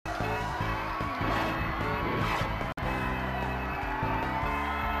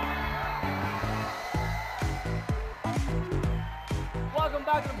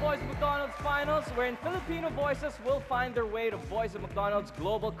Voice of McDonald's Finals, wherein Filipino voices will find their way to Voice of McDonald's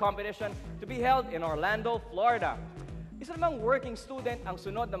global competition to be held in Orlando, Florida. Isa namang working student ang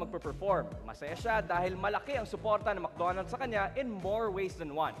sunod na magpe-perform. Masaya siya dahil malaki ang suporta ng McDonald's sa kanya in more ways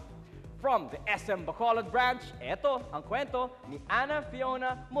than one. From the SM Bacolod branch, eto ang kwento ni Ana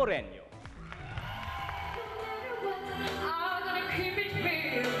Fiona Moreño.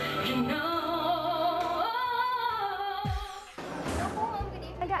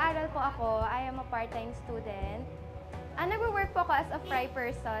 Nag-aaral po ako. I am a part-time student. Nag-work po ako as a fry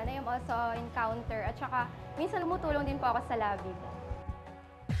person. I am also in counter. At saka, minsan lumutulong din po ako sa lobby.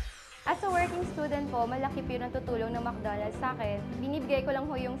 As a working student po, malaki po yung natutulong ng McDonald's sa akin. Binibigay ko lang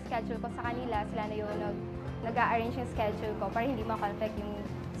po yung schedule ko sa kanila. Sila na yung nag-a-arrange yung schedule ko para hindi ma-conflict yung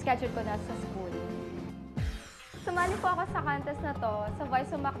schedule ko na sa school. Sumali po ako sa contest na to, sa Voice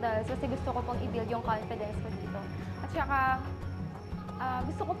of McDonald's, kasi gusto ko pong i-build yung confidence ko dito. At saka,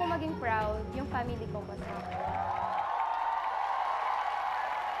 gusto ko po maging proud yung family ko po sa akin.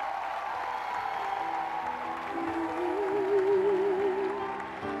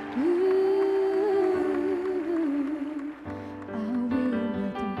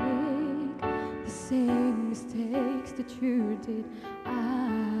 That you did,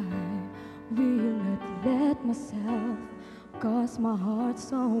 I will not let myself cause my heart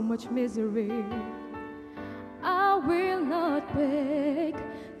so much misery. I will not break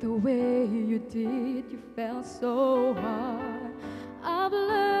the way you did. You felt so hard. I've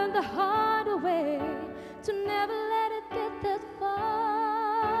learned the hard way to never let it get that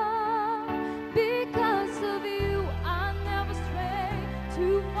far. Because of you, I never stray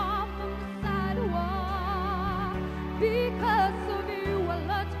too far from the sidewalk. Because of you, I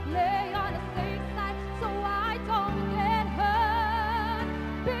learned to play on the safe side so I don't get hurt.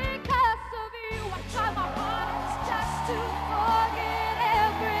 Because of you, I try my hardest just to forget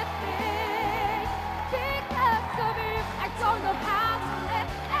everything. Because of you, I don't know how to let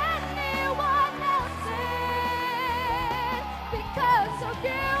anyone else in. Because of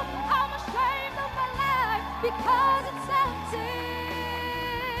you, I'm ashamed of my life because it's empty.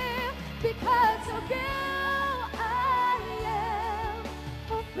 Because of you,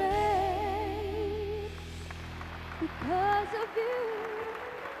 because of you,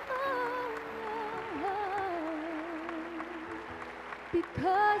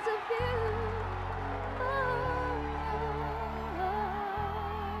 because of you,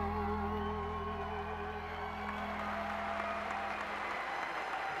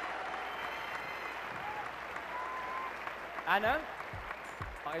 Ana,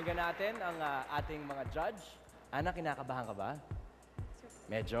 pakinggan natin ang ating mga judge. Ana, kinakabahan ka ba?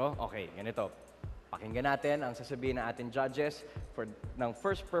 Medyo? Okay, ganito. Pakinggan natin ang sasabihin ng ating judges ng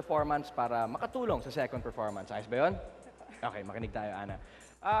first performance para makatulong sa second performance. Ayos ba yun? Okay, makinig tayo, Ana.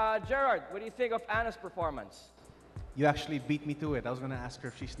 Gerard, what do you think of Ana's performance? You actually beat me to it. I was gonna ask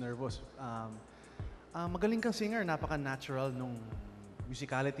her if she's nervous. Magaling kang singer, napaka-natural nung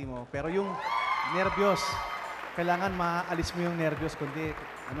musicality mo. Pero yung nervyos, kailangan maalis mo yung nervyos, kundi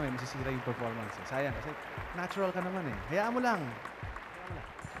masisira yung performance. Sayang, kasi natural ka naman eh. Hayaan mo lang.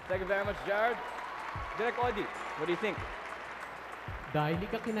 Thank you very much, Gerard. Direk Odi, what do you think? Dahil di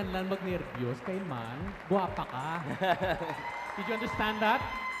ka kinanlan mag-nervyos kay Man, guwapa ka. Did you understand that?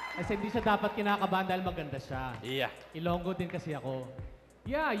 I said, hindi siya dapat kinakabahan dahil maganda siya. Yeah. Ilonggo din kasi ako.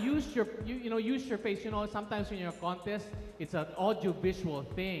 Yeah, use your, use your face. You know, sometimes when you're in a contest, it's an audio-visual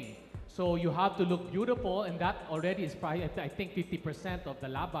thing. So you have to look beautiful, and that already is probably, I think, 50% of the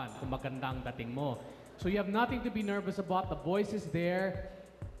laban kung maganda ang dating mo. So you have nothing to be nervous about. The voice is there.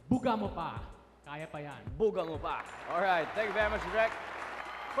 Buga mo pa. Kaya pa yan. Buga mo pa. All right, thank you very much, Direk.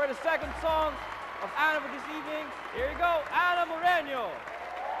 For the second song of Ana for this evening, here you go, Ana Moreño.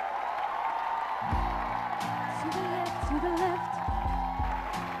 to the left, to the left.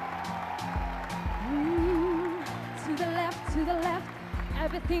 To the left, to the left.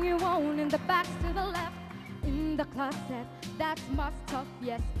 Everything you want in the back to the left. In the closet, that's my stuff.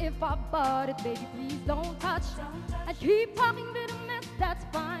 Yes, if I bought it, baby, please don't touch. I keep talking to the mess, that's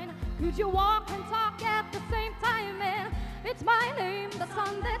fine. Could you walk and talk at the same time, man? It's my name, the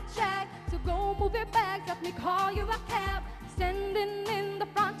Sunday check. So go move your bags, let me call you a cab. Standing in the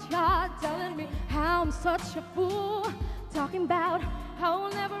front yard, telling me how I'm such a fool. Talking about how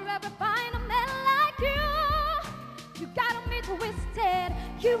I'll never ever find a man like you. You got me twisted.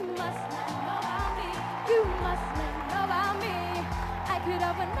 You must not know about me. You must not know about me. I could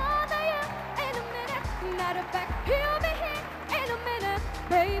have another you in a minute. Matter of fact, he'll be here in a minute,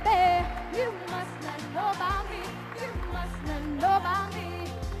 baby. You must not know about me. You must not know about me.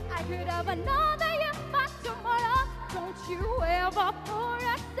 I could have another you, but tomorrow, don't you ever for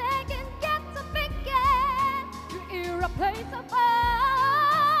a second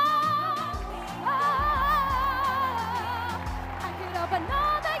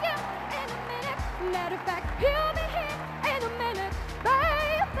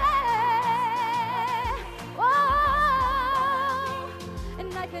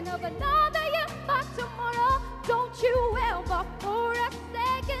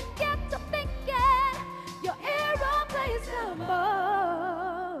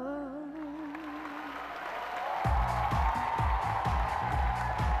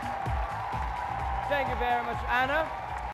Thank you very much, Anna.